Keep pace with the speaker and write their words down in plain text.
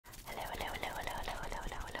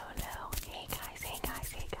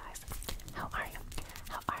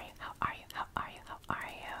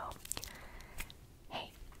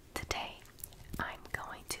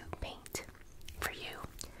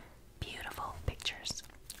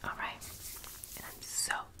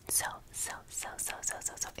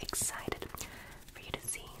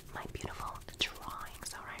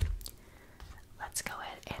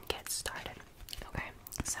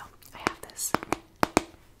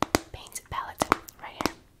paint palette right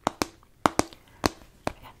here.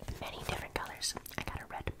 I got many different colors. I got a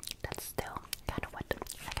red that's still kind of wet.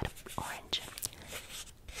 I got an orange.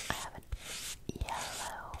 I have a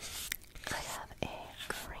yellow. I have a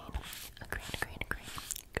green.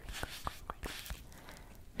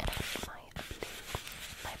 And I have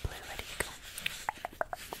my blue ready to go.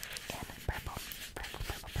 And purple.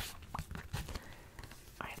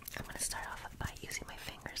 Alright, I'm gonna start off by using my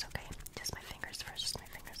fingers, okay? Just my fingers first,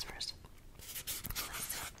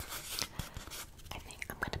 I think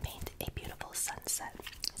I'm gonna paint a beautiful sunset.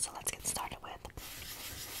 So let's get started with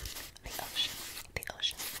the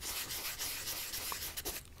ocean.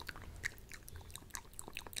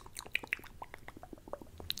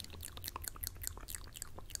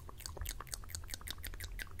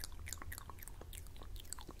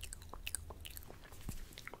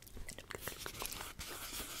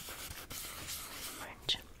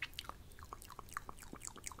 Orange.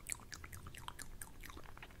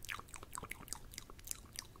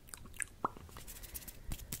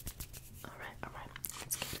 Alright.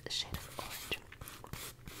 Let's get a shade of orange.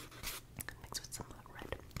 Mix with some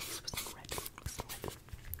red.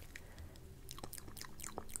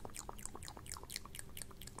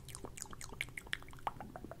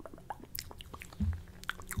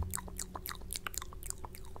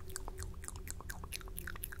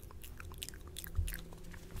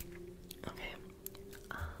 Okay.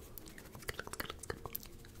 Good.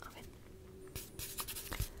 Okay.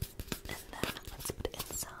 And then let's put in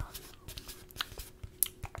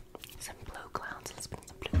some blue clouds. Let's put in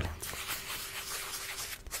some blue clouds.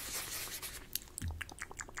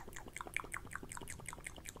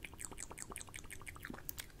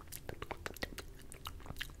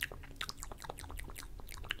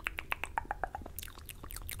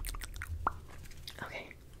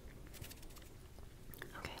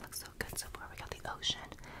 Okay, looks so good so far. We got the ocean,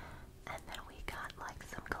 and then we got like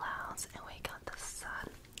some clouds, and we got the sun.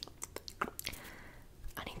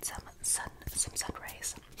 I need some sun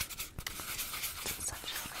rays. Some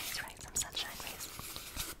sunshine rays, right? Some sunshine rays.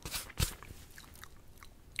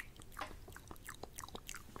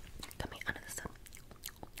 Coming under the sun.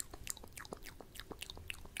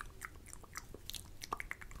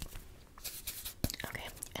 Okay,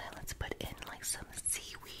 and then let's put in like some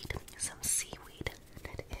seaweed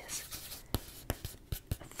that is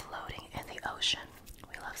floating in the ocean.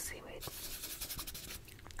 We love seaweed.